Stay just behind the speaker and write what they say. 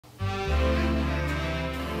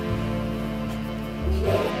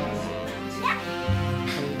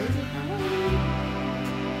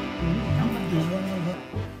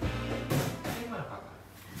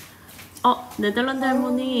네덜란드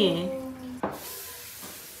할머니.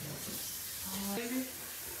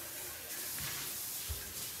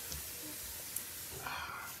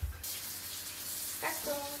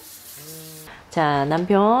 자,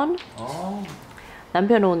 남편은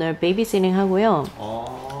오늘 베이비시팅 하고요.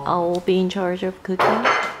 I'll be in charge of cooking.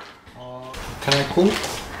 Can I cook?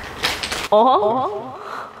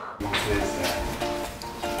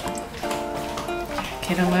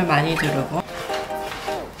 기름을 많이 두르고.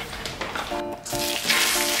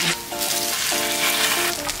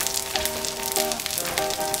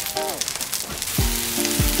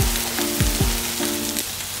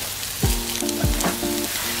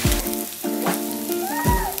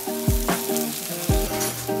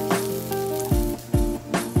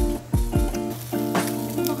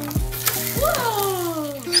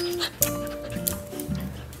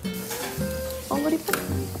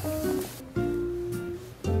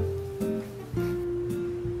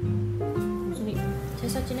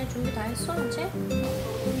 제사지낼 준비 다 했어 이제?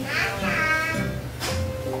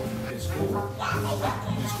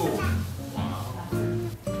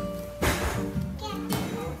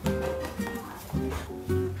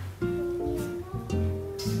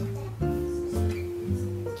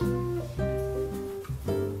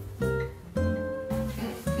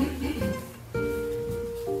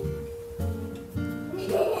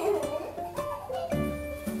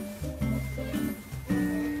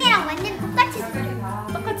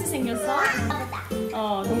 똑같이 생겼어?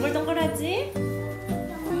 동글동글하지?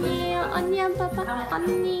 언니 한 번 봐봐.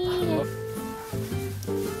 언니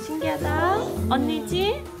신기하다.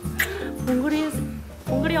 언니지?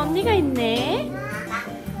 봉글이 언니가 있네.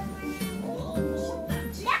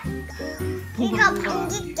 이거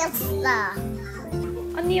방귀 꼈어.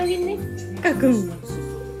 언니 여기 있네. 까꿍.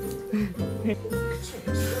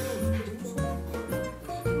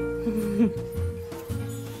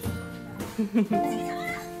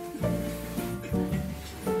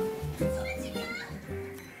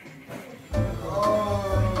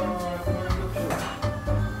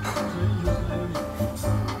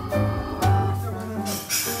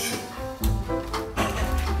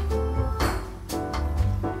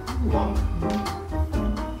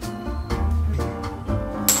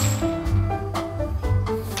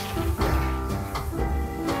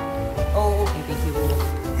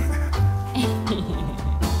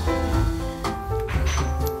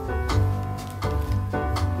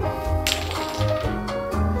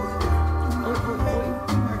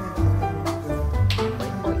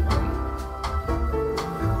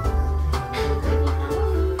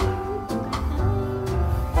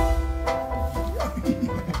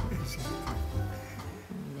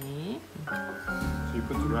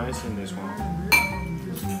 Put the rice in this one.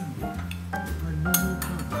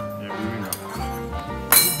 Yeah,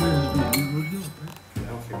 we know.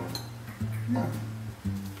 Healthy one.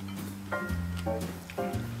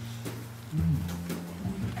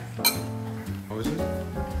 How is it?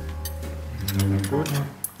 Good?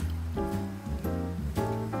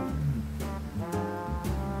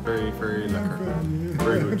 Very, very lekker.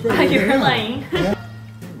 Very good. You're lying.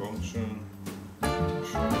 Bongsoon.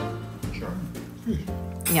 Sure.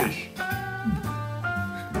 Yeah.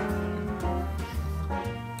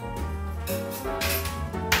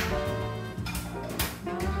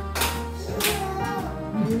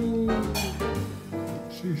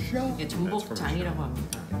 이게 전복장이라고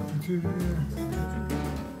합니다.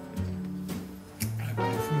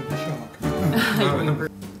 And then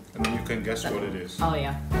you can guess what it is. Oh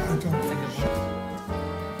yeah.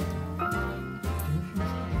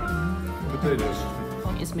 Potatoes.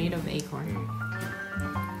 It's made of acorn.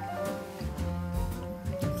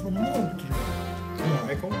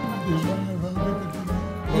 Acorn?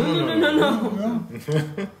 No.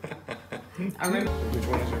 I remember. Which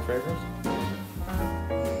one is your favorite?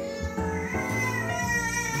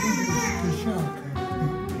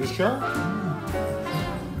 The shark?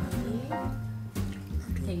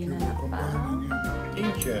 대기는 아빠.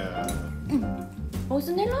 Inca.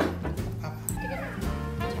 무슨 일로?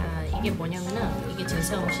 자, 이게 뭐냐면은 이게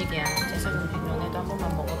제사 음식이야. 제사 음식 너네도 한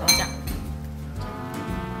번만 먹어보자.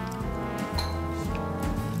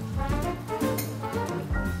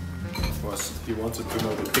 He wanted to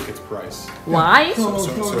know the ticket price. Why? So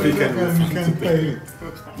he can pay it.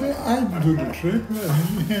 I do the trip.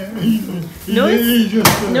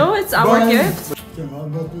 No, it's our gift. Then I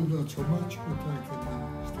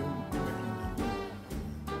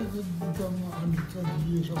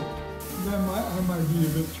might be a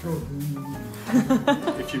bit short.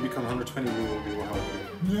 If you become 120, we will help you.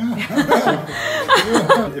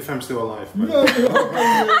 Yeah. If I'm still alive. No, oh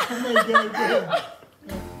my God.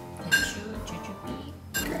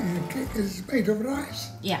 because it's made of rice.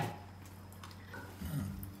 Yeah.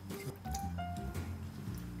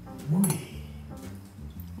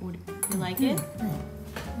 You like it?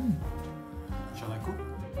 Shall I cook?